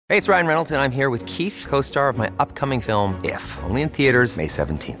Hey, it's Ryan Reynolds, and I'm here with Keith, co-star of my upcoming film, If, only in theaters May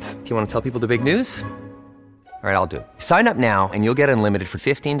 17th. Do you want to tell people the big news? All right, I'll do it. Sign up now and you'll get unlimited for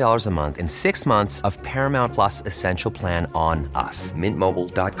 $15 a month and 6 months of Paramount Plus Essential Plan on us.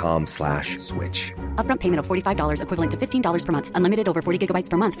 MintMobile.com/switch. Upfront payment of $45 equivalent to $15 per month. Unlimited over 40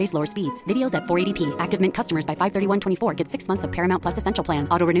 gigabytes per month. Face lower speeds. Videos at 480p. Active Mint customers by 531.24 get 6 months of Paramount Plus Essential Plan.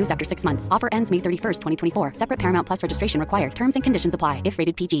 Auto renews after 6 months. Offer ends May 31st, 2024. Separate Paramount Plus registration required. Terms and conditions apply if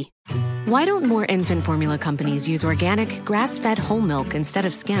rated PG. Why don't more infant formula companies use organic, grass-fed whole milk instead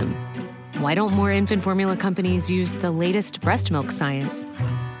of skim? Why don't more infant formula companies use the latest breast milk science?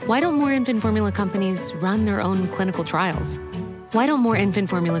 Why don't more infant formula companies run their own clinical trials? Why don't more infant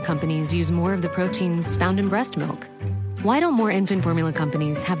formula companies use more of the proteins found in breast milk? Why don't more infant formula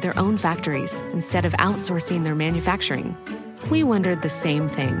companies have their own factories instead of outsourcing their manufacturing? We wondered the same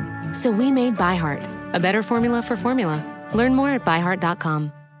thing. So we made ByHeart, a better formula for formula. Learn more at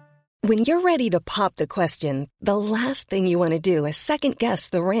byheart.com. When you're ready to pop the question, the last thing you want to do is second-guess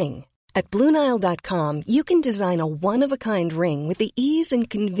the ring. At BlueNile.com, you can design a one-of-a-kind ring with the ease and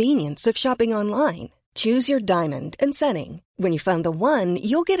convenience of shopping online. Choose your diamond and setting. When you find the one,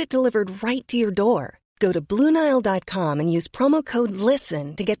 you'll get it delivered right to your door. Go to BlueNile.com and use promo code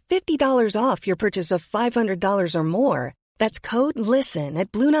LISTEN to get $50 off your purchase of $500 or more. That's code LISTEN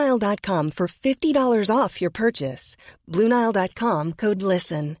at BlueNile.com for $50 off your purchase. BlueNile.com, code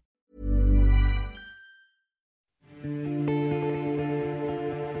LISTEN.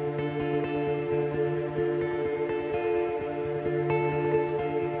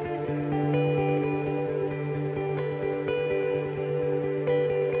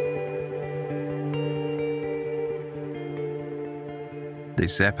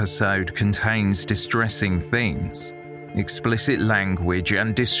 This episode contains distressing themes, explicit language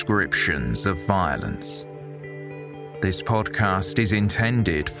and descriptions of violence. This podcast is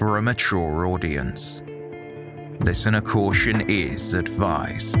intended for a mature audience. Listener caution is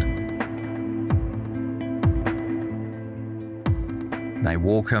advised. They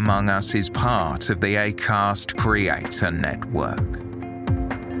Walk Among Us is part of the Acast Creator Network.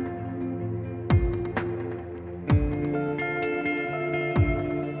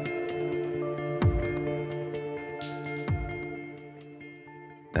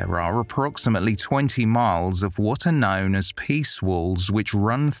 There are approximately 20 miles of what are known as peace walls which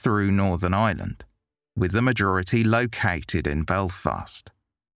run through Northern Ireland, with the majority located in Belfast.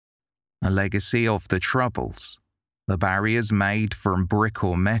 A legacy of the Troubles, the barriers made from brick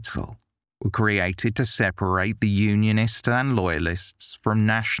or metal were created to separate the Unionist and Loyalists from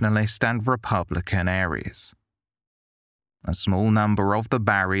Nationalist and Republican areas. A small number of the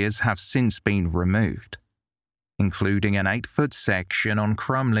barriers have since been removed, including an 8-foot section on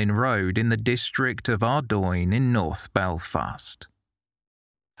Crumlin Road in the district of Ardoyne in North Belfast.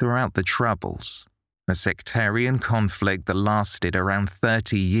 Throughout the Troubles, a sectarian conflict that lasted around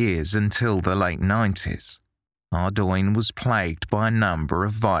 30 years until the late 90s, Ardoyne was plagued by a number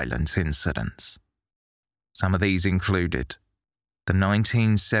of violent incidents. Some of these included the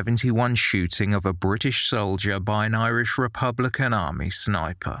 1971 shooting of a British soldier by an Irish Republican Army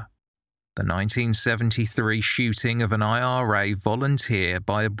sniper, the 1973 shooting of an IRA volunteer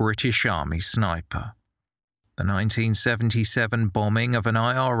by a British Army sniper, the 1977 bombing of an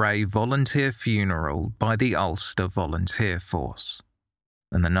IRA volunteer funeral by the Ulster Volunteer Force,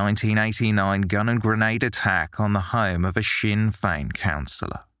 and the 1989 gun and grenade attack on the home of a Sinn Féin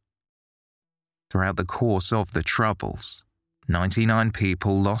councillor. Throughout the course of the Troubles, 99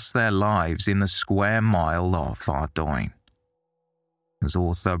 people lost their lives in the square mile of Ardoyne. As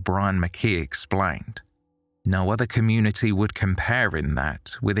author Brian McKee explained, no other community would compare in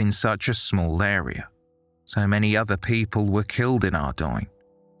that within such a small area. So many other people were killed in Ardoyne: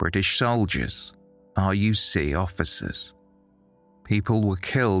 British soldiers, RUC officers. People were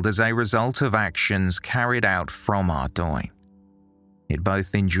killed as a result of actions carried out from Ardoyne. It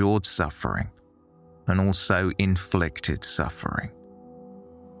both endured suffering and also inflicted suffering.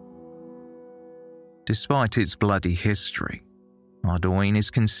 Despite its bloody history, Ardoyne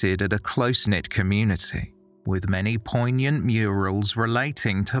is considered a close-knit community, with many poignant murals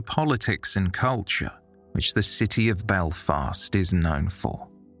relating to politics and culture, which the city of Belfast is known for.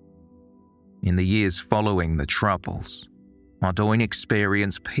 In the years following the Troubles, Ardoyne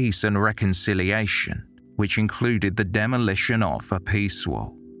experienced peace and reconciliation, which included the demolition of a peace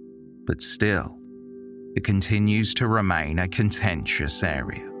wall. But still, it continues to remain a contentious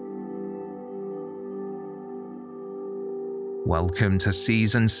area. Welcome to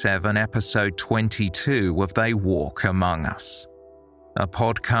Season 7, Episode 22 of They Walk Among Us, a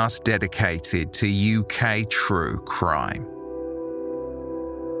podcast dedicated to UK true crime.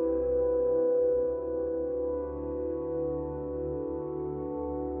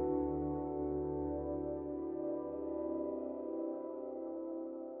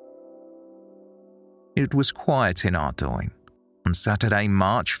 It was quiet in Ardoyne on Saturday,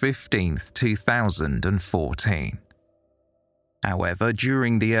 March 15th, 2014. However,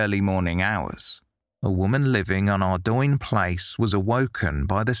 during the early morning hours, a woman living on Ardoyne Place was awoken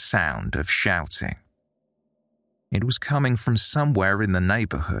by the sound of shouting. It was coming from somewhere in the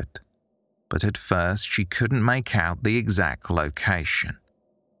neighbourhood, but at first she couldn't make out the exact location.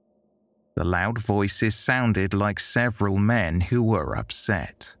 The loud voices sounded like several men who were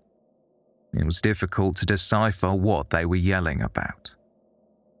upset. It was difficult to decipher what they were yelling about.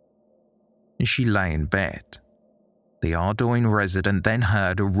 As she lay in bed, the Ardoyne resident then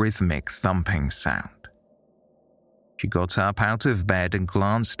heard a rhythmic thumping sound. She got up out of bed and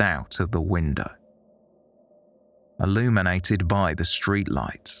glanced out of the window. Illuminated by the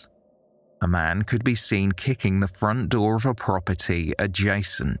streetlights, a man could be seen kicking the front door of a property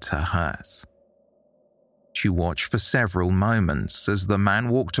adjacent to hers. She watched for several moments as the man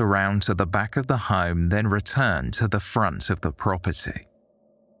walked around to the back of the home, then returned to the front of the property.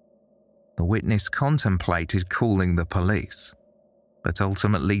 The witness contemplated calling the police, but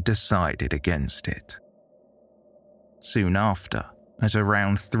ultimately decided against it. Soon after, at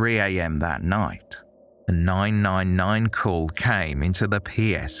around 3 a.m. that night, a 999 call came into the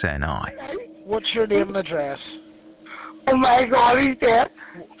PSNI. What's your name and address? Oh my God, he's dead.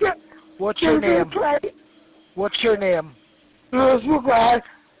 What's your name? What's your name? Lewis McGuire.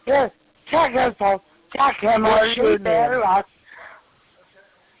 Yes, check his pulse. Check him out. What's your name?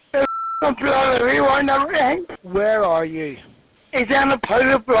 Blood everywhere and everything. Where are you? He's in a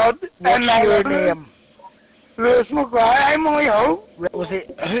pool of blood. What's your name? Lewis McGuire. I'm only home. Was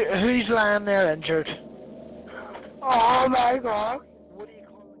it who's lying there injured? Oh my God.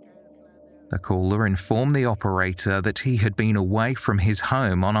 The caller informed the operator that he had been away from his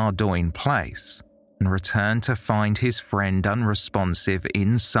home on Ardoyne Place and returned to find his friend unresponsive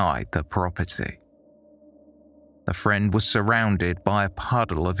inside the property. The friend was surrounded by a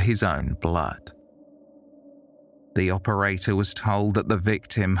puddle of his own blood. The operator was told that the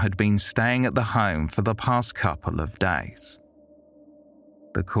victim had been staying at the home for the past couple of days.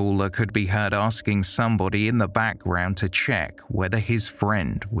 The caller could be heard asking somebody in the background to check whether his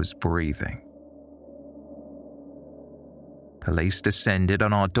friend was breathing. Police descended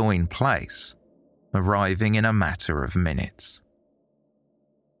on Ardoyne Place, arriving in a matter of minutes.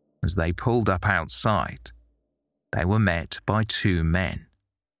 As they pulled up outside, they were met by two men,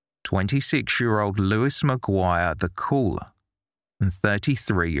 26-year-old Lewis McGuire, the caller, and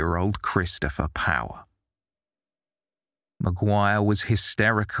 33-year-old Christopher Power. McGuire was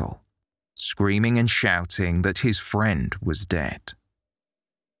hysterical, screaming and shouting that his friend was dead.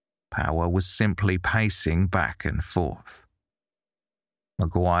 Power was simply pacing back and forth.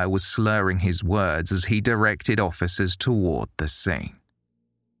 McGuire was slurring his words as he directed officers toward the scene.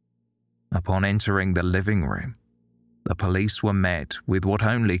 Upon entering the living room, the police were met with what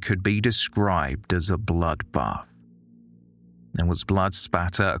only could be described as a bloodbath. There was blood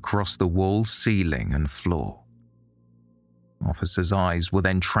spatter across the walls, ceiling, and floor. Officers' eyes were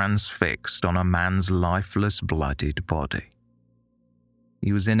then transfixed on a man's lifeless, bloodied body.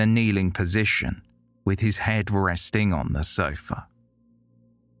 He was in a kneeling position, with his head resting on the sofa.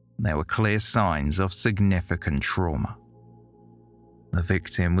 There were clear signs of significant trauma. The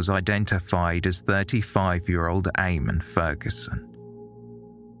victim was identified as 35-year-old Eamon Ferguson.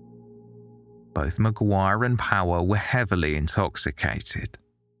 Both McGuire and Power were heavily intoxicated.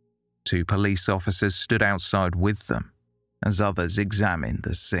 Two police officers stood outside with them as others examined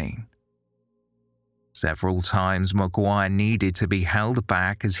the scene. Several times McGuire needed to be held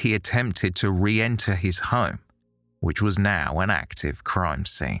back as he attempted to re-enter his home, which was now an active crime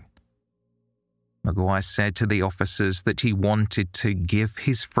scene. McGuire said to the officers that he wanted to give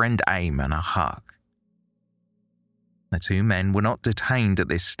his friend Eamon a hug. The two men were not detained at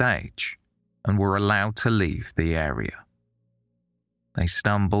this stage and were allowed to leave the area. They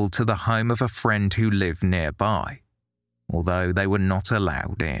stumbled to the home of a friend who lived nearby, although they were not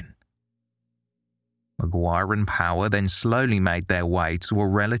allowed in. McGuire and Power then slowly made their way to a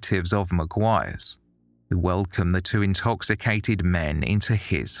relatives of McGuire's, who welcomed the two intoxicated men into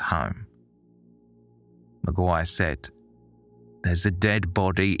his home. McGuire said, "There's a dead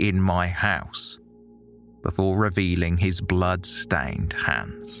body in my house," before revealing his blood-stained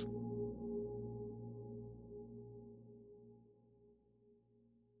hands.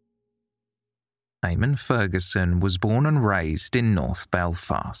 Eamon Ferguson was born and raised in North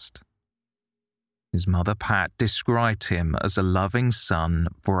Belfast. His mother Pat described him as a loving son,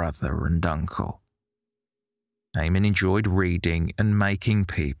 brother and uncle. Eamon enjoyed reading and making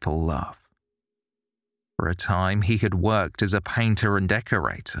people laugh. For a time he had worked as a painter and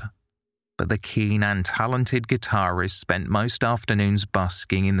decorator, but the keen and talented guitarist spent most afternoons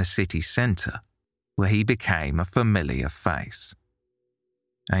busking in the city centre, where he became a familiar face.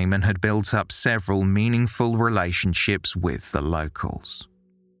 Eamon had built up several meaningful relationships with the locals.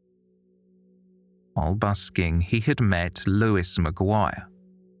 While busking, he had met Lewis Maguire,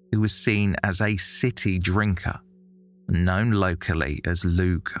 who was seen as a city drinker, known locally as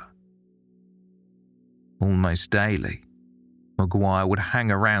Luger. Almost daily, Maguire would hang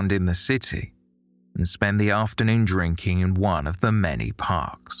around in the city and spend the afternoon drinking in one of the many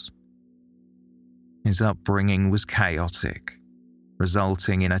parks. His upbringing was chaotic,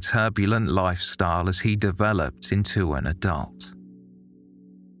 resulting in a turbulent lifestyle as he developed into an adult.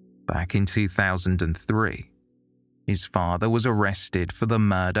 Back in 2003, his father was arrested for the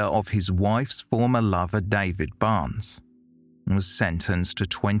murder of his wife's former lover David Barnes and was sentenced to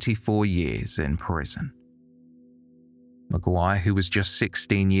 24 years in prison. Maguire, who was just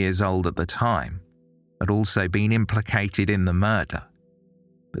 16 years old at the time, had also been implicated in the murder,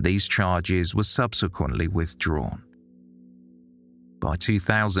 but these charges were subsequently withdrawn. By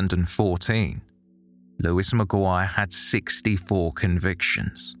 2014, Lewis Maguire had 64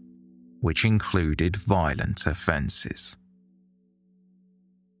 convictions, which included violent offences.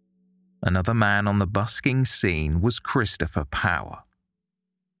 Another man on the busking scene was Christopher Power.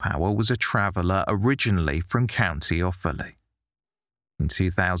 Power was a traveller originally from County Offaly. In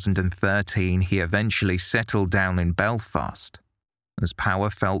 2013, he eventually settled down in Belfast, as Power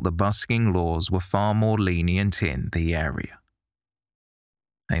felt the busking laws were far more lenient in the area.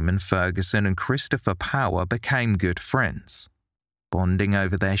 Eamon Ferguson and Christopher Power became good friends, bonding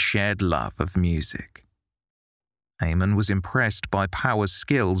over their shared love of music. Eamon was impressed by Power's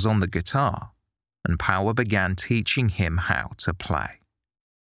skills on the guitar, and Power began teaching him how to play.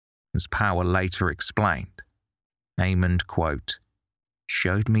 As Power later explained, Eamon, quote,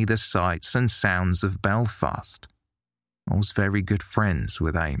 "showed me the sights and sounds of Belfast. I was very good friends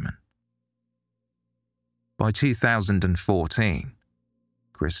with Eamon." By 2014,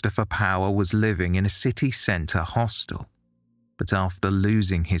 Christopher Power was living in a city centre hostel, but after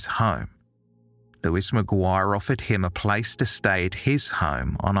losing his home, Lewis Maguire offered him a place to stay at his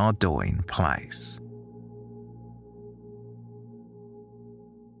home on Ardoyne Place.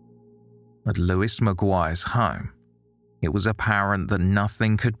 At Lewis Maguire's home, it was apparent that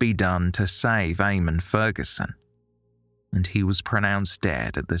nothing could be done to save Eamon Ferguson, and he was pronounced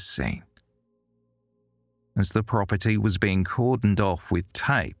dead at the scene. As the property was being cordoned off with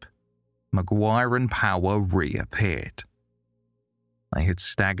tape, Maguire and Power reappeared. They had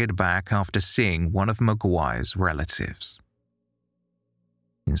staggered back after seeing one of Maguire's relatives.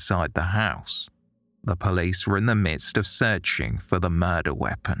 Inside the house, the police were in the midst of searching for the murder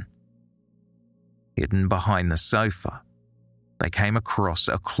weapon. Hidden behind the sofa, they came across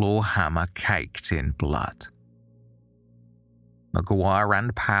a claw hammer caked in blood. Maguire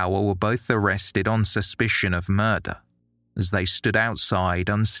and Power were both arrested on suspicion of murder as they stood outside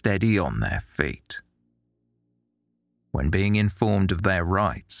unsteady on their feet. When being informed of their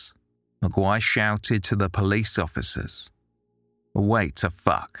rights, Maguire shouted to the police officers, "Wait to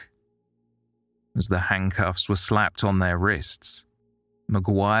fuck." As the handcuffs were slapped on their wrists,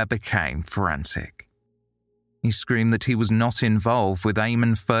 Maguire became frantic. He screamed that he was not involved with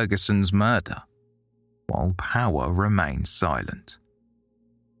Eamon Ferguson's murder, while Power remained silent.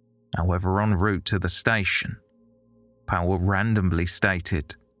 However, en route to the station, Power randomly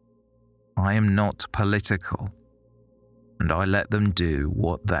stated, "I am not political, and I let them do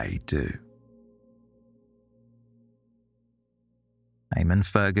what they do." Eamon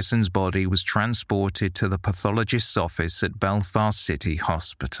Ferguson's body was transported to the pathologist's office at Belfast City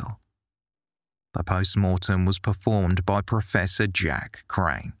Hospital. The post-mortem was performed by Professor Jack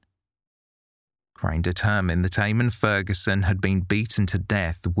Crane. Crane determined that Eamon Ferguson had been beaten to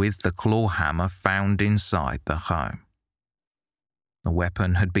death with the claw hammer found inside the home. The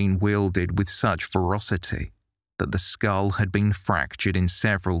weapon had been wielded with such ferocity that the skull had been fractured in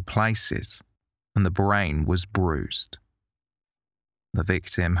several places and the brain was bruised. The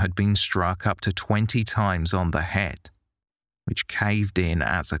victim had been struck up to 20 times on the head, which caved in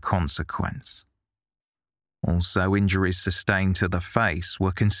as a consequence. Also, injuries sustained to the face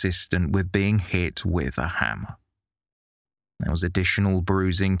were consistent with being hit with a hammer. There was additional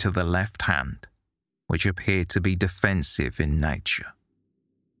bruising to the left hand, which appeared to be defensive in nature.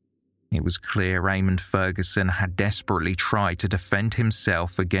 It was clear Eamon Ferguson had desperately tried to defend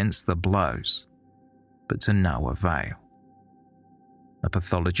himself against the blows, but to no avail. The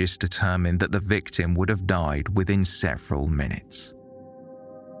pathologist determined that the victim would have died within several minutes.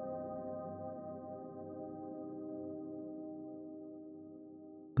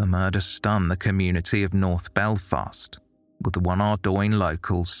 The murder stunned the community of North Belfast, with one Ardougne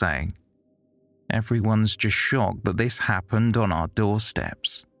local saying, "Everyone's just shocked that this happened on our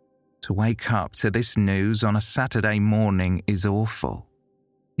doorsteps. To wake up to this news on a Saturday morning is awful.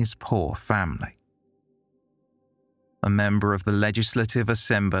 His poor family." A member of the Legislative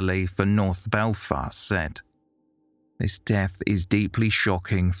Assembly for North Belfast said, "This death is deeply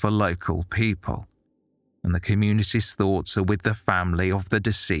shocking for local people, and the community's thoughts are with the family of the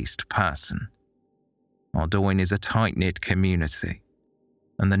deceased person. Ardougne is a tight-knit community,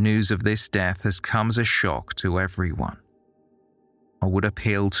 and the news of this death has come as a shock to everyone. I would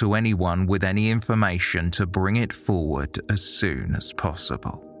appeal to anyone with any information to bring it forward as soon as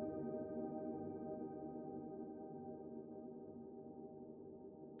possible."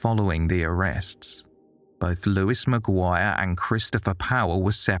 Following the arrests, both Lewis McGuire and Christopher Power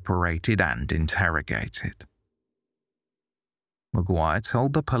were separated and interrogated. McGuire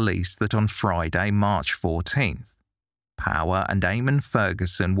told the police that on Friday, March 14th, Power and Eamon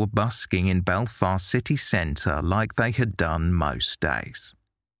Ferguson were busking in Belfast city centre like they had done most days.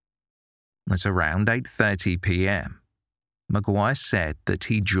 At around 8:30 p.m, McGuire said that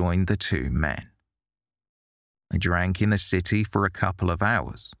he joined the two men. They drank in the city for a couple of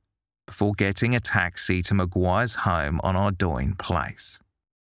hours before getting a taxi to McGuire's home on Ardougne Place.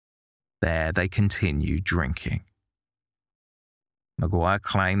 There they continued drinking. McGuire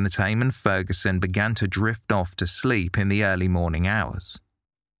claimed that Eamon Ferguson began to drift off to sleep in the early morning hours,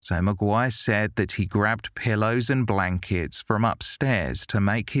 so McGuire said that he grabbed pillows and blankets from upstairs to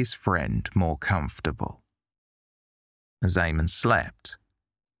make his friend more comfortable. As Eamon slept,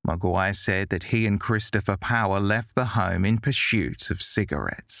 McGuire said that he and Christopher Power left the home in pursuit of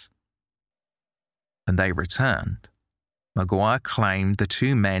cigarettes. When they returned, McGuire claimed the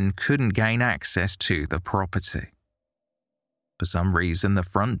two men couldn't gain access to the property. For some reason, the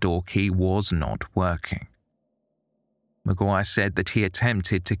front door key was not working. McGuire said that he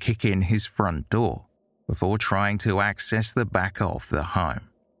attempted to kick in his front door before trying to access the back of the home.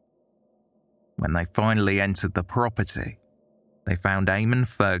 When they finally entered the property, they found Eamon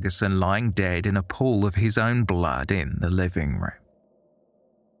Ferguson lying dead in a pool of his own blood in the living room.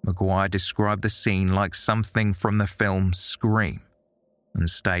 McGuire described the scene like something from the film Scream and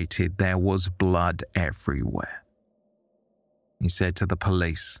stated there was blood everywhere. He said to the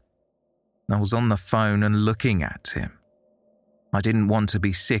police, "I was on the phone and looking at him. I didn't want to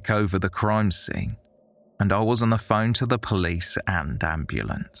be sick over the crime scene, and I was on the phone to the police and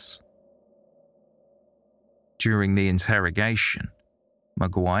ambulance." During the interrogation,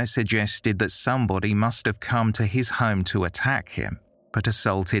 McGuire suggested that somebody must have come to his home to attack him, but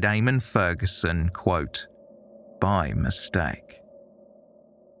assaulted Eamon Ferguson, quote, "by mistake."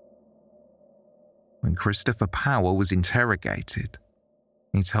 When Christopher Power was interrogated,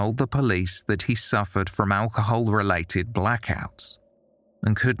 he told the police that he suffered from alcohol-related blackouts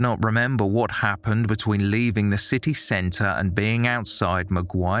and could not remember what happened between leaving the city centre and being outside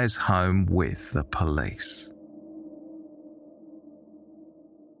McGuire's home with the police.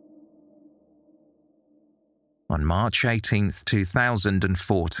 On March 18,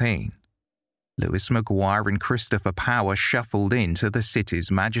 2014, Lewis McGuire and Christopher Power shuffled into the city's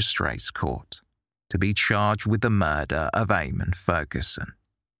magistrates' court to be charged with the murder of Eamon Ferguson.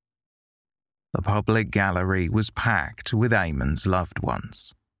 The public gallery was packed with Eamon's loved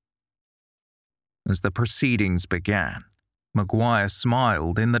ones. As the proceedings began, McGuire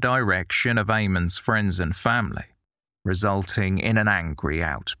smiled in the direction of Eamon's friends and family, resulting in an angry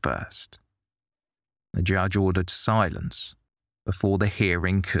outburst. The judge ordered silence before the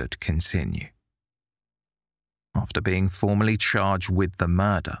hearing could continue. After being formally charged with the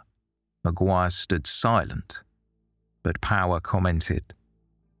murder, McGuire stood silent, but Power commented,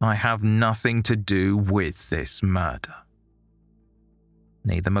 "I have nothing to do with this murder."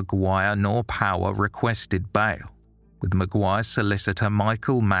 Neither McGuire nor Power requested bail, with McGuire's solicitor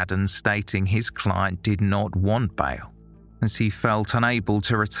Michael Madden stating his client did not want bail, as he felt unable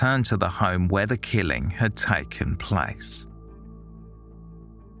to return to the home where the killing had taken place.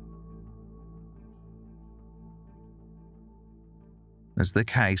 As the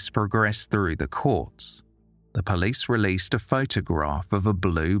case progressed through the courts, the police released a photograph of a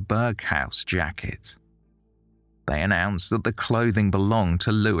blue Berghaus jacket. They announced that the clothing belonged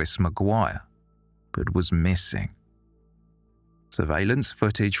to Lewis McGuire, but was missing. Surveillance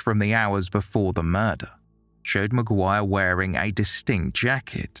footage from the hours before the murder showed McGuire wearing a distinct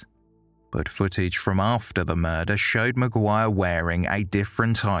jacket, but footage from after the murder showed McGuire wearing a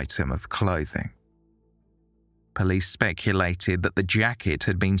different item of clothing. Police speculated that the jacket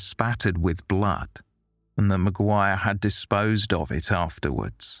had been spattered with blood and that Maguire had disposed of it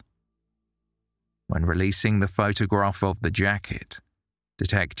afterwards. When releasing the photograph of the jacket,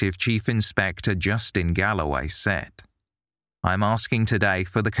 Detective Chief Inspector Justin Galloway said, "I'm asking today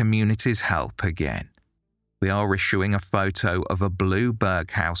for the community's help again. We are issuing a photo of a blue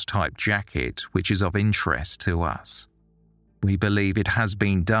Berghaus-type jacket which is of interest to us. We believe it has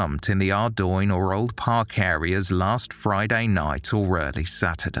been dumped in the Ardoyne or Old Park areas last Friday night or early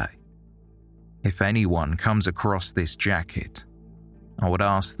Saturday. If anyone comes across this jacket, I would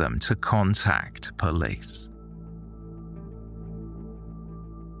ask them to contact police."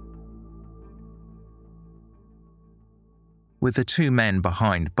 With the two men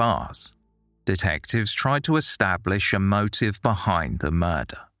behind bars, detectives tried to establish a motive behind the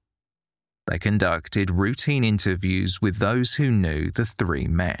murder. They conducted routine interviews with those who knew the three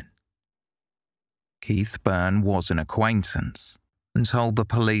men. Keith Byrne was an acquaintance and told the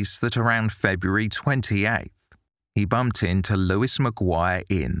police that around February 28th, he bumped into Lewis Maguire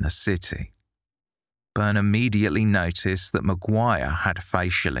in the city. Byrne immediately noticed that Maguire had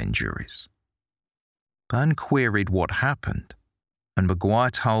facial injuries. Byrne queried what happened, and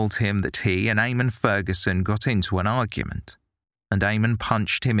Maguire told him that he and Eamon Ferguson got into an argument, and Eamon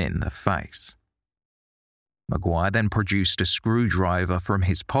punched him in the face. Maguire then produced a screwdriver from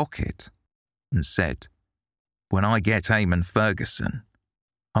his pocket and said, "When I get Eamon Ferguson,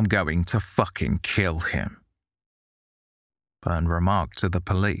 I'm going to fucking kill him." Byrne remarked to the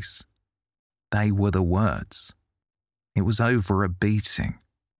police, "They were the words. It was over a beating.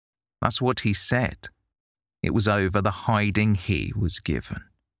 That's what he said. It was over the hiding he was given."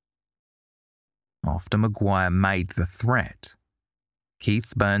 After Maguire made the threat,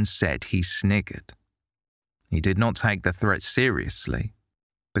 Keith Byrne said he sniggered. He did not take the threat seriously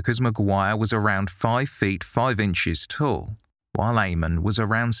because Maguire was around 5 feet 5 inches tall, while Eamon was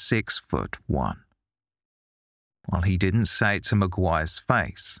around 6'1". While he didn't say it to Maguire's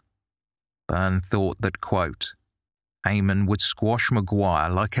face, Byrne thought that, quote, Eamon would squash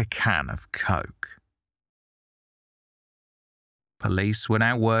Maguire like a can of Coke. Police were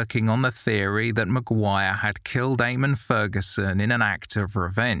now working on the theory that Maguire had killed Eamon Ferguson in an act of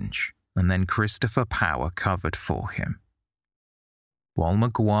revenge, and then Christopher Power covered for him. While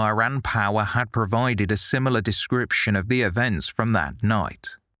Maguire and Power had provided a similar description of the events from that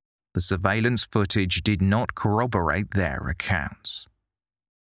night, the surveillance footage did not corroborate their accounts.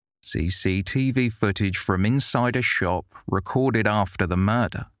 CCTV footage from inside a shop recorded after the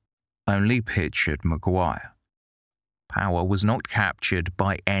murder only pictured Maguire. Power was not captured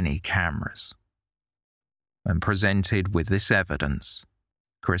by any cameras. When presented with this evidence,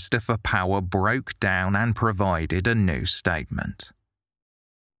 Christopher Power broke down and provided a new statement.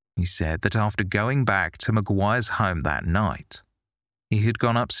 He said that after going back to Maguire's home that night, he had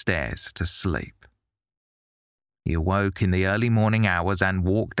gone upstairs to sleep. He awoke in the early morning hours and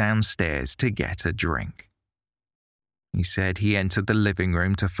walked downstairs to get a drink. He said he entered the living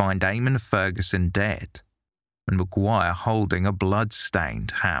room to find Eamon Ferguson dead and Maguire holding a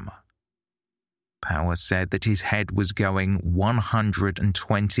blood-stained hammer. Power said that his head was going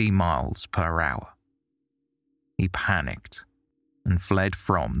 120 miles per hour. He panicked and fled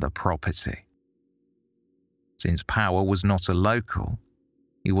from the property. Since Power was not a local,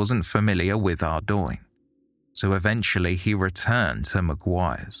 he wasn't familiar with Ardoyne, so eventually he returned to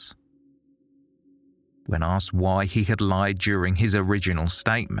Maguire's. When asked why he had lied during his original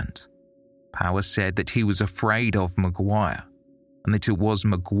statement, Power said that he was afraid of Maguire and that it was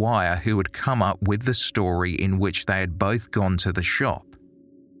Maguire who had come up with the story in which they had both gone to the shop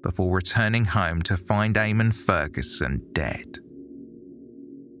before returning home to find Eamon Ferguson dead.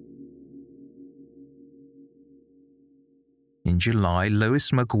 In July,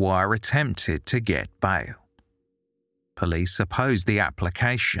 Lewis Maguire attempted to get bail. Police opposed the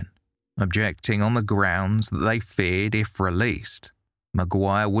application, objecting on the grounds that they feared if released,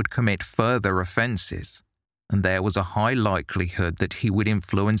 Maguire would commit further offences, and there was a high likelihood that he would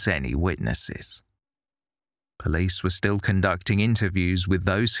influence any witnesses. Police were still conducting interviews with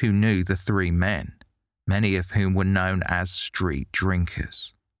those who knew the three men, many of whom were known as street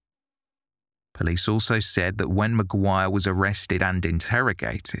drinkers. Police also said that when Maguire was arrested and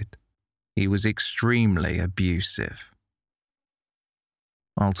interrogated, he was extremely abusive.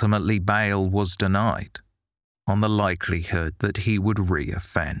 Ultimately, bail was denied, on the likelihood that he would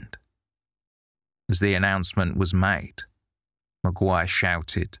re-offend. As the announcement was made, Maguire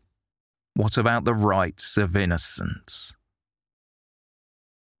shouted, "What about the rights of innocence?"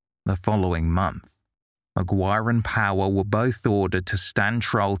 The following month, Maguire and Power were both ordered to stand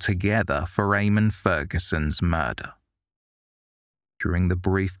trial together for Eamon Ferguson's murder. During the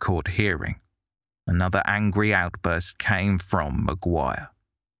brief court hearing, Another angry outburst came from Maguire.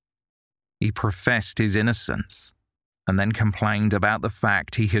 He professed his innocence and then complained about the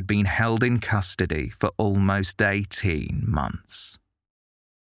fact he had been held in custody for almost 18 months.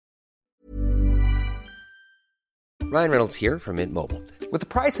 Ryan Reynolds here from Mint Mobile. With the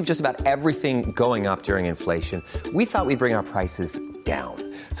price of just about everything going up during inflation, we thought we'd bring our prices down.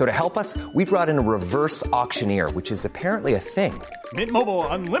 So to help us, we brought in a reverse auctioneer, which is apparently a thing. Mint Mobile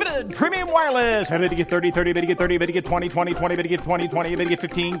Unlimited Premium Wireless. How to get 30, 30, bit to get 30, bit to get 20, 20, 20, bit to get 20, 20, bit to get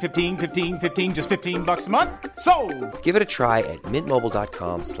 15, 15, 15, 15, just $15 a month? Sold! Give it a try at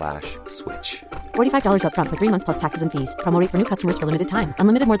mintmobile.com/switch. $45 up front for 3 months plus taxes and fees. Promo rate for new customers for limited time.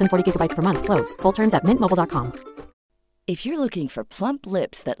 Unlimited more than 40 gigabytes per month. Slows full terms at mintmobile.com. If you're looking for plump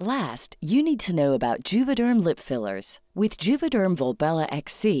lips that last, you need to know about Juvederm lip fillers. With Juvederm Volbella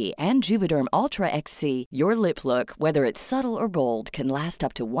XC and Juvederm Ultra XC, your lip look, whether it's subtle or bold, can last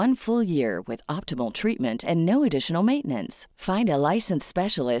up to 1 full year with optimal treatment and no additional maintenance. Find a licensed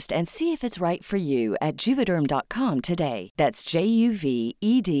specialist and see if it's right for you at Juvederm.com today. That's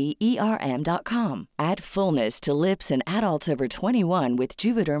JUVEDERM.com. Add fullness to lips in adults over 21 with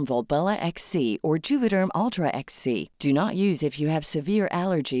Juvederm Volbella XC or Juvederm Ultra XC. Do not use if you have severe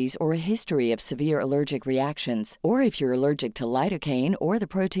allergies or a history of severe allergic reactions, or if you're allergic to lidocaine or the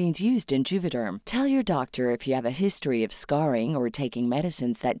proteins used in Juvederm. Tell your doctor if you have a history of scarring or taking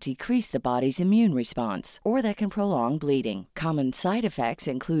medicines that decrease the body's immune response or that can prolong bleeding. Common side effects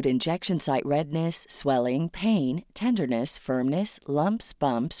include injection site redness, swelling, pain, tenderness, firmness, lumps,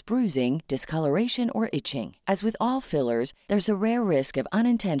 bumps, bruising, discoloration, or itching. As with all fillers, there's a rare risk of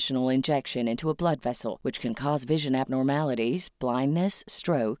unintentional injection into a blood vessel, which can cause vision abnormalities, blindness,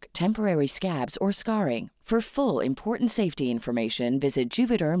 stroke, temporary scabs, or scarring. For full, important safety information, visit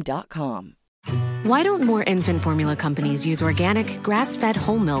Juvederm.com. Why don't more infant formula companies use organic, grass-fed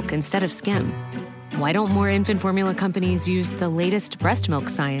whole milk instead of skim? Why don't more infant formula companies use the latest breast milk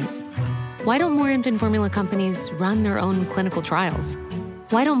science? Why don't more infant formula companies run their own clinical trials?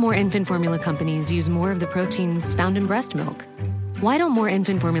 Why don't more infant formula companies use more of the proteins found in breast milk? Why don't more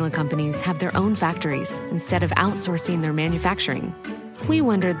infant formula companies have their own factories instead of outsourcing their manufacturing? We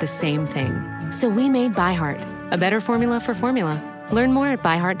wondered the same thing. So we made ByHeart, a better formula for formula. Learn more at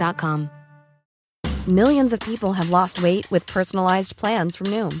byheart.com. Millions of people have lost weight with personalized plans from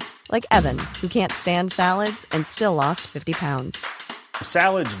Noom. Like Evan, who can't stand salads and still lost 50 pounds.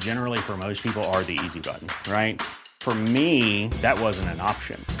 Salads generally for most people are the easy button, right? For me, that wasn't an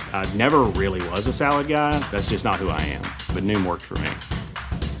option. I never really was a salad guy. That's just not who I am. But Noom worked for me.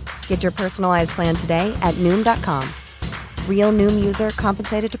 Get your personalized plan today at Noom.com. Real Noom user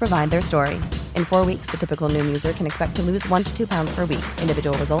compensated to provide their story. In 4 weeks, the typical Noom user can expect to lose 1 to 2 pounds per week.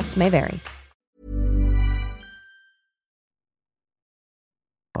 Individual results may vary.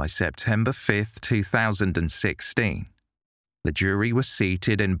 By September 5th, 2016, the jury was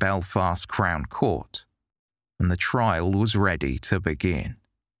seated in Belfast Crown Court, and the trial was ready to begin.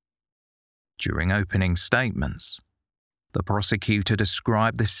 During opening statements, the prosecutor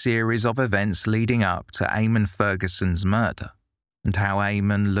described the series of events leading up to Eamon Ferguson's murder and how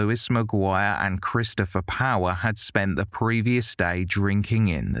Eamon, Lewis Maguire and Christopher Power had spent the previous day drinking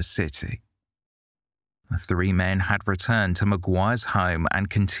in the city. The 3 men had returned to Maguire's home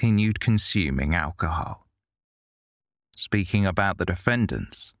and continued consuming alcohol. Speaking about the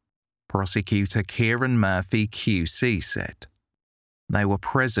defendants, prosecutor Kieran Murphy QC said, "They were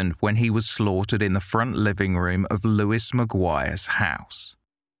present when he was slaughtered in the front living room of Lewis Maguire's house.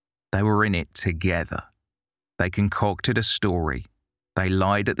 They were in it together. They concocted a story, they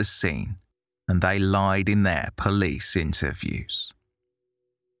lied at the scene, and they lied in their police interviews."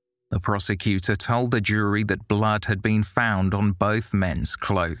 The prosecutor told the jury that blood had been found on both men's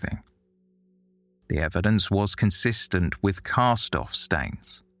clothing. The evidence was consistent with cast-off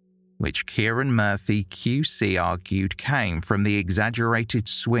stains, which Kieran Murphy QC argued came from the exaggerated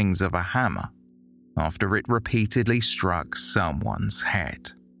swings of a hammer after it repeatedly struck someone's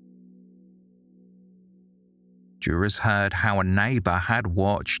head. Jurors heard how a neighbour had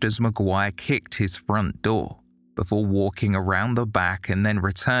watched as Maguire kicked his front door before walking around the back and then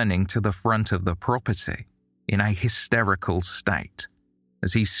returning to the front of the property in a hysterical state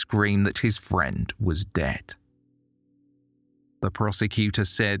as he screamed that his friend was dead. The prosecutor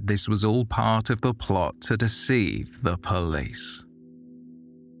said this was all part of the plot to deceive the police.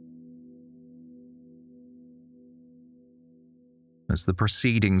 As the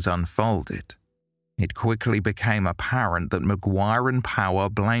proceedings unfolded, it quickly became apparent that Maguire and Power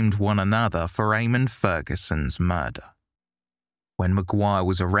blamed one another for Eamon Ferguson's murder. When Maguire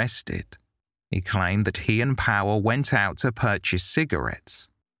was arrested, he claimed that he and Power went out to purchase cigarettes,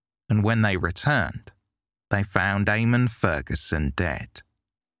 and when they returned, they found Eamon Ferguson dead.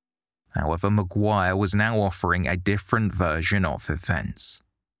 However, Maguire was now offering a different version of events.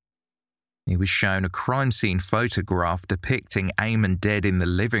 He was shown a crime scene photograph depicting Eamon dead in the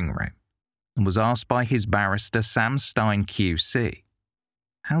living room and was asked by his barrister Sam Stein QC,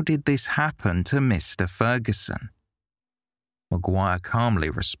 "How did this happen to Mr. Ferguson?" Maguire calmly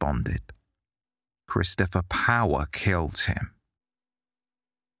responded, "Christopher Power killed him."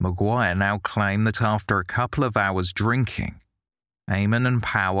 Maguire now claimed that after a couple of hours drinking, Eamon and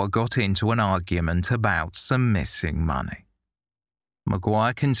Power got into an argument about some missing money.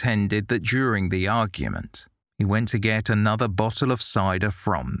 Maguire contended that during the argument, he went to get another bottle of cider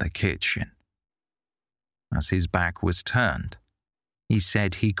from the kitchen. As his back was turned, he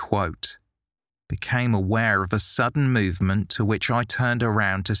said he, quote, "became aware of a sudden movement to which I turned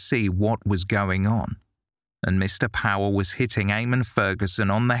around to see what was going on, and Mr. Power was hitting Eamon Ferguson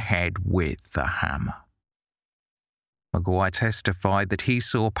on the head with the hammer." Maguire testified that he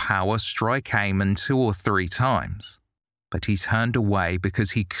saw Power strike Eamon 2 or 3 times, but he turned away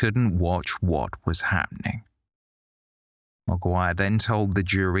because he couldn't watch what was happening. Maguire then told the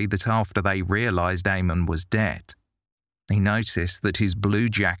jury that after they realised Eamon was dead, he noticed that his blue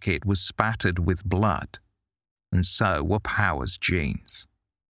jacket was spattered with blood, and so were Power's jeans.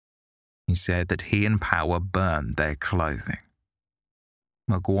 He said that he and Power burned their clothing.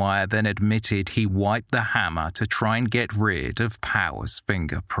 Maguire then admitted he wiped the hammer to try and get rid of Power's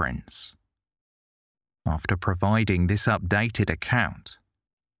fingerprints. After providing this updated account,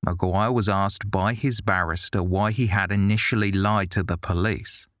 Maguire was asked by his barrister why he had initially lied to the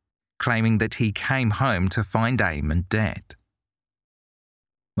police, claiming that he came home to find Eamon dead.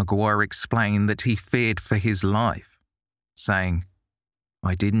 Maguire explained that he feared for his life, saying,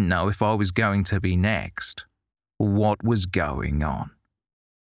 "I didn't know if I was going to be next, or what was going on."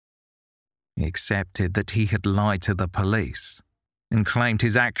 He accepted that he had lied to the police and claimed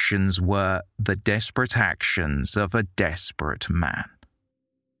his actions were the desperate actions of a desperate man.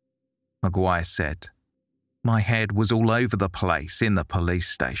 Maguire said, "My head was all over the place in the police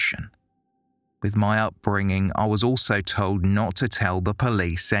station. With my upbringing, I was also told not to tell the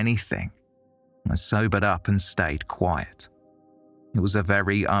police anything. I sobered up and stayed quiet. It was a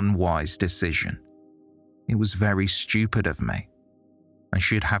very unwise decision. It was very stupid of me. I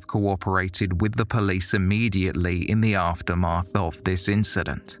should have cooperated with the police immediately in the aftermath of this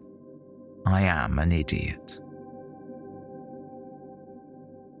incident. I am an idiot."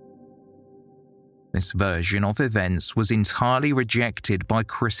 This version of events was entirely rejected by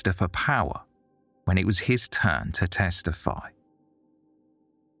Christopher Power when it was his turn to testify.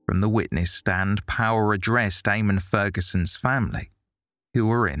 From the witness stand, Power addressed Eamon Ferguson's family, who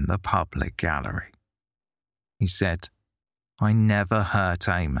were in the public gallery. He said, "I never hurt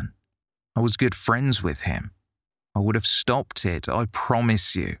Eamon. I was good friends with him. I would have stopped it, I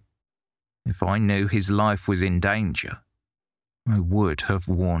promise you. If I knew his life was in danger, I would have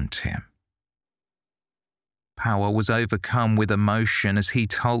warned him." Power was overcome with emotion as he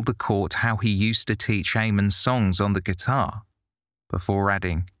told the court how he used to teach Eamon songs on the guitar, before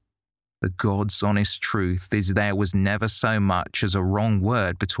adding, "The God's honest truth is there was never so much as a wrong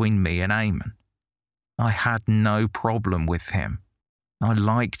word between me and Eamon. I had no problem with him. I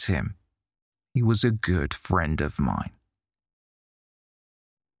liked him. He was a good friend of mine."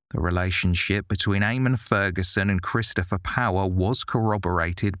 The relationship between Eamon Ferguson and Christopher Power was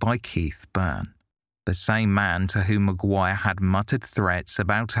corroborated by Keith Byrne, the same man to whom Maguire had muttered threats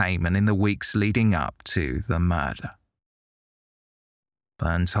about Eamon in the weeks leading up to the murder.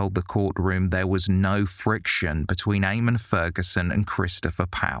 Byrne told the courtroom there was no friction between Eamon Ferguson and Christopher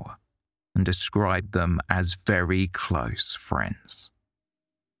Power, and described them as very close friends.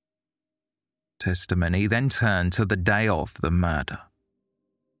 Testimony then turned to the day of the murder.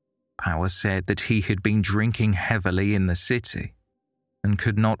 Power said that he had been drinking heavily in the city and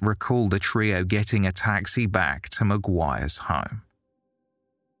could not recall the trio getting a taxi back to Maguire's home.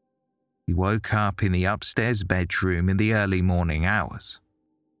 He woke up in the upstairs bedroom in the early morning hours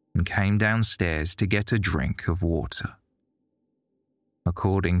and came downstairs to get a drink of water.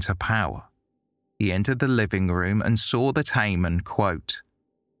 According to Power, he entered the living room and saw that Eamon, quote,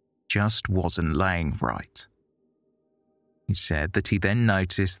 "just wasn't laying right." He said that he then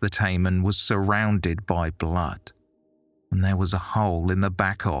noticed that Eamon was surrounded by blood, and there was a hole in the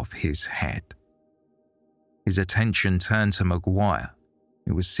back of his head. His attention turned to Maguire,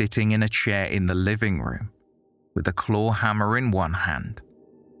 who was sitting in a chair in the living room, with a claw hammer in one hand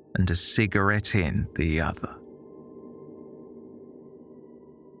and a cigarette in the other.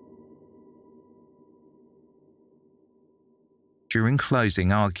 During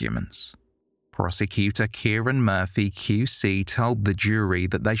closing arguments, Prosecutor Kieran Murphy QC told the jury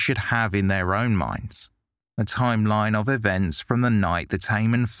that they should have in their own minds a timeline of events from the night that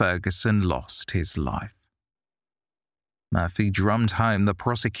Eamon Ferguson lost his life. Murphy drummed home the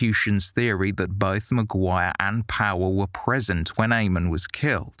prosecution's theory that both Maguire and Power were present when Eamon was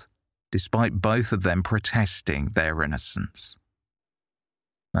killed, despite both of them protesting their innocence.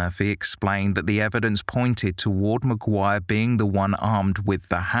 Murphy explained that the evidence pointed toward Maguire being the one armed with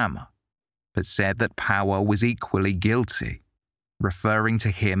the hammer, but said that Power was equally guilty, referring to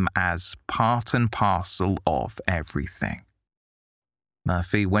him as part and parcel of everything.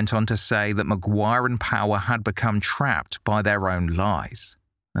 Murphy went on to say that Maguire and Power had become trapped by their own lies,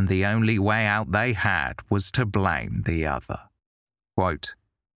 and the only way out they had was to blame the other. Quote,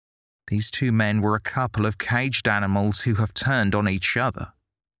 "These two men were a couple of caged animals who have turned on each other.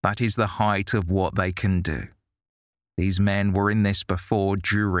 That is the height of what they can do. These men were in this before,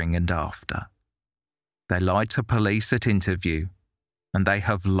 during, and after. They lied to police at interview, and they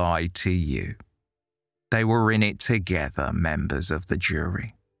have lied to you. They were in it together, members of the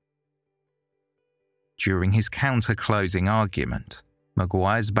jury." During his counter-closing argument,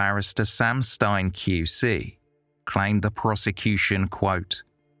 Maguire's barrister Sam Stein QC claimed the prosecution, quote,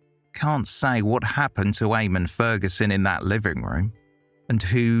 "can't say what happened to Eamon Ferguson in that living room, and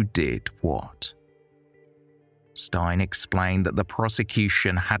who did what." Stein explained that the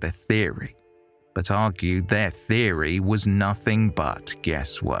prosecution had a theory, but argued their theory was nothing but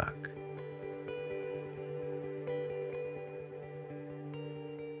guesswork.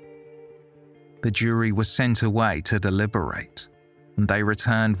 The jury was sent away to deliberate, and they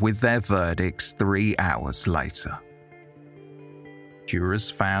returned with their verdicts 3 hours later.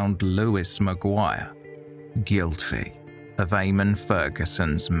 Jurors found Lewis Maguire guilty of Eamon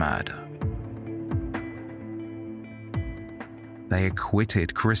Ferguson's murder. They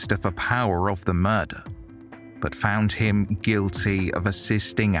acquitted Christopher Power of the murder, but found him guilty of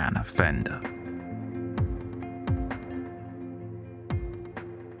assisting an offender.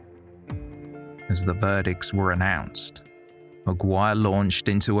 As the verdicts were announced, Maguire launched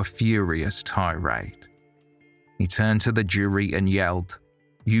into a furious tirade. He turned to the jury and yelled,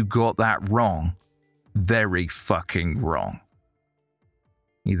 "You got that wrong. Very fucking wrong."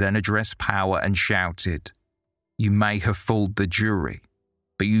 He then addressed Power and shouted, "You may have fooled the jury,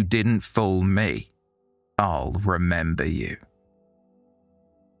 but you didn't fool me. I'll remember you."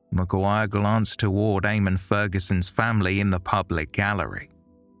 Maguire glanced toward Eamon Ferguson's family in the public gallery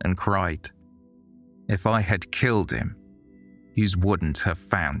and cried, "If I had killed him, yous wouldn't have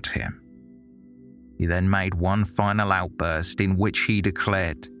found him." He then made one final outburst in which he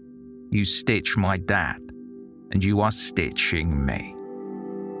declared, "You stitch my dad, and you are stitching me."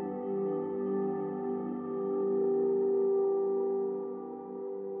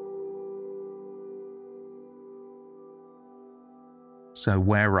 So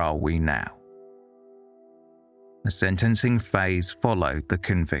where are we now? The sentencing phase followed the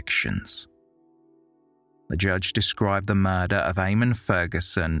convictions. The judge described the murder of Eamon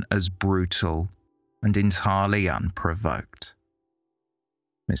Ferguson as brutal and entirely unprovoked.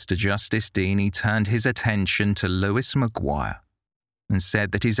 Mr. Justice Deeney turned his attention to Lewis Maguire and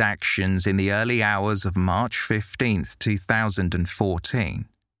said that his actions in the early hours of March 15, 2014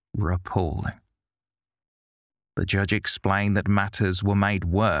 were appalling. The judge explained that matters were made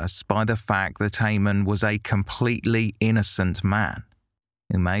worse by the fact that Eamon was a completely innocent man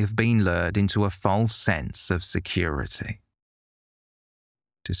who may have been lured into a false sense of security.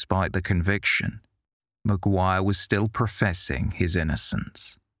 Despite the conviction, Maguire was still professing his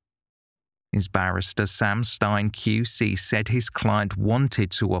innocence. His barrister Sam Stein QC said his client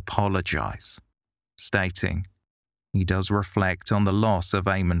wanted to apologise, stating, "He does reflect on the loss of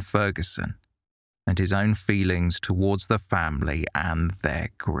Eamon Ferguson and his own feelings towards the family and their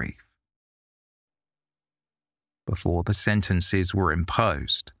grief." Before the sentences were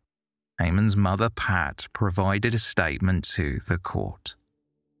imposed, Eamon's mother Pat provided a statement to the court.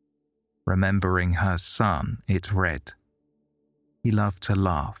 Remembering her son, it read, "He loved to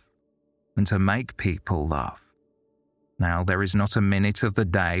laugh and to make people laugh. Now there is not a minute of the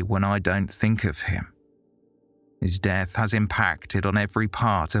day when I don't think of him. His death has impacted on every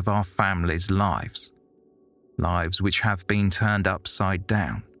part of our family's lives which have been turned upside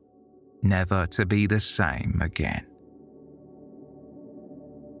down, never to be the same again."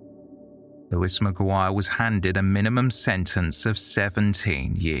 Lewis Maguire was handed a minimum sentence of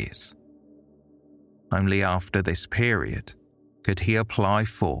 17 years. Only after this period could he apply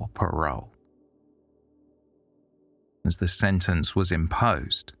for parole. As the sentence was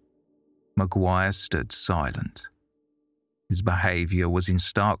imposed, Maguire stood silent. His behaviour was in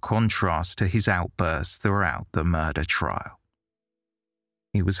stark contrast to his outbursts throughout the murder trial.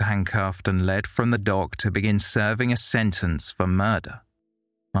 He was handcuffed and led from the dock to begin serving a sentence for murder,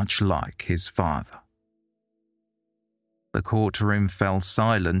 much like his father. The courtroom fell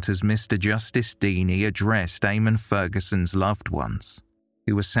silent as Mr. Justice Deeney addressed Eamon Ferguson's loved ones,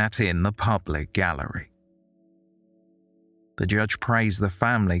 who were sat in the public gallery. The judge praised the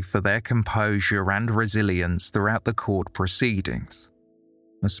family for their composure and resilience throughout the court proceedings,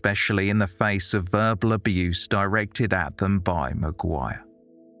 especially in the face of verbal abuse directed at them by Maguire.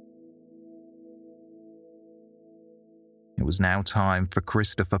 It was now time for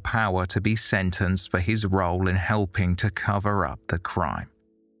Christopher Power to be sentenced for his role in helping to cover up the crime.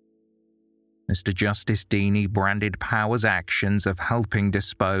 Mr. Justice Deeney branded Power's actions of helping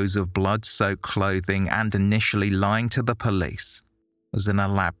dispose of blood-soaked clothing and initially lying to the police as an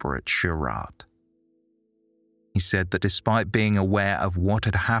elaborate charade. He said that despite being aware of what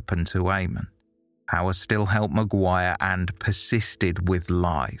had happened to Eamon, Power still helped Maguire and persisted with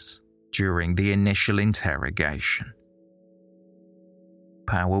lies during the initial interrogation.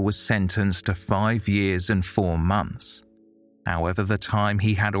 Power was sentenced to 5 years and 4 months. However, the time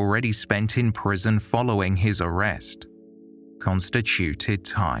he had already spent in prison following his arrest constituted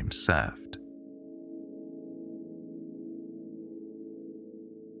time served.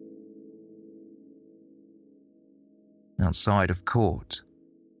 Outside of court,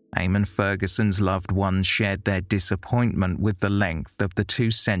 Eamon Ferguson's loved ones shared their disappointment with the length of the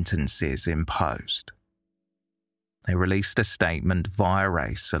 2 sentences imposed. They released a statement via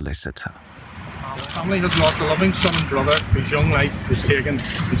a solicitor. The family has lost a loving son and brother whose young life was taken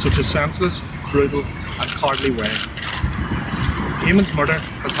in such a senseless, brutal and cowardly way. Eamon's murder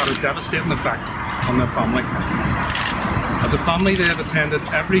has had a devastating effect on their family. As a family, they have attended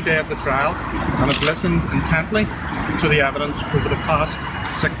every day of the trial and have listened intently to the evidence over the past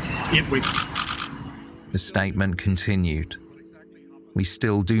 6-8 weeks. The statement continued. We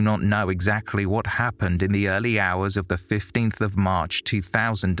still do not know exactly what happened in the early hours of the 15th of March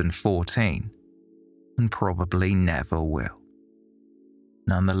 2014, and probably never will.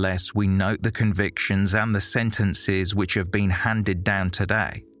 Nonetheless, we note the convictions and the sentences which have been handed down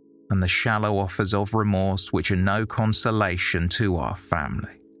today, and the shallow offers of remorse which are no consolation to our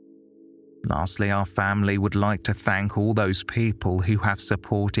family. Lastly, our family would like to thank all those people who have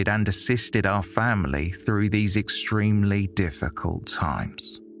supported and assisted our family through these extremely difficult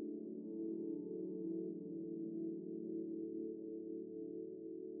times.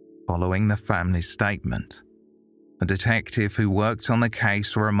 Following the family's statement, the detective who worked on the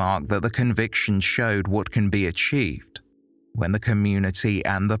case remarked that the conviction showed what can be achieved when the community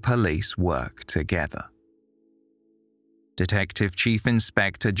and the police work together. Detective Chief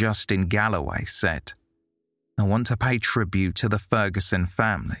Inspector Justin Galloway said, I want to pay tribute to the Ferguson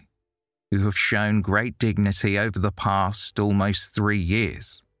family, who have shown great dignity over the past almost 3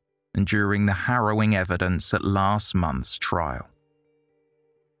 years and during the harrowing evidence at last month's trial.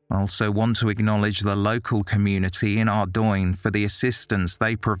 I also want to acknowledge the local community in Ardoyne for the assistance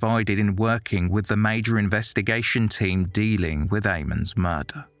they provided in working with the major investigation team dealing with Eamon's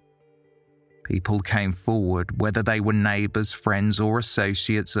murder. People came forward, whether they were neighbours, friends or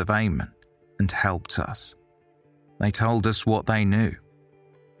associates of Eamon, and helped us. They told us what they knew,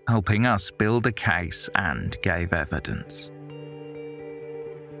 helping us build a case and gave evidence.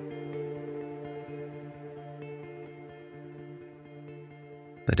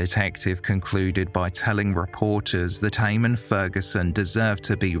 The detective concluded by telling reporters that Eamon Ferguson deserved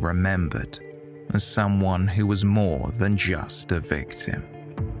to be remembered as someone who was more than just a victim.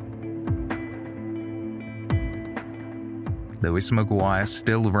 Lewis Maguire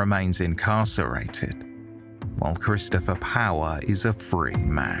still remains incarcerated, while Christopher Power is a free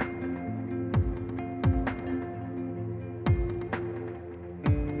man.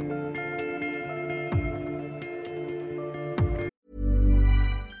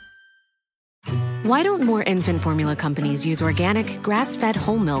 Why don't more infant formula companies use organic, grass-fed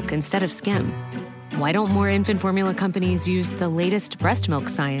whole milk instead of skim? Why don't more infant formula companies use the latest breast milk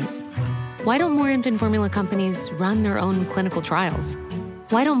science? Why don't more infant formula companies run their own clinical trials?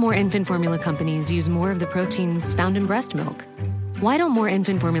 Why don't more infant formula companies use more of the proteins found in breast milk? Why don't more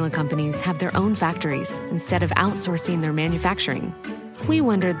infant formula companies have their own factories instead of outsourcing their manufacturing? We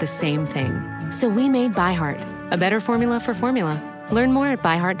wondered the same thing. So we made ByHeart, a better formula for formula. Learn more at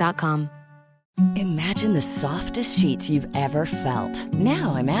byheart.com. Imagine the softest sheets you've ever felt.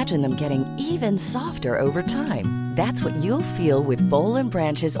 Now imagine them getting even softer over time. That's what you'll feel with Boll &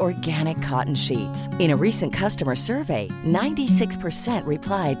 Branch's organic cotton sheets. In a recent customer survey, 96%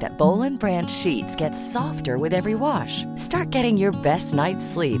 replied that Boll & Branch sheets get softer with every wash. Start getting your best night's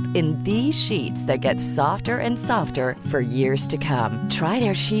sleep in these sheets that get softer and softer for years to come. Try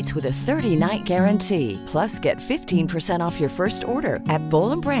their sheets with a 30-night guarantee. Plus, get 15% off your first order at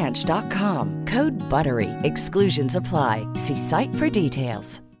bollandbranch.com. Code BUTTERY. Exclusions apply. See site for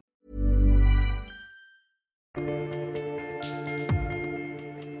details.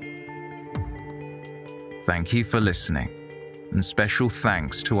 Thank you for listening, and special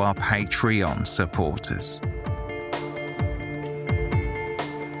thanks to our Patreon supporters.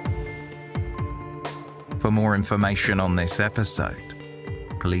 For more information on this episode,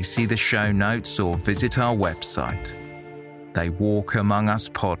 please see the show notes or visit our website,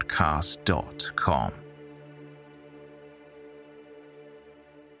 theywalkamonguspodcast.com.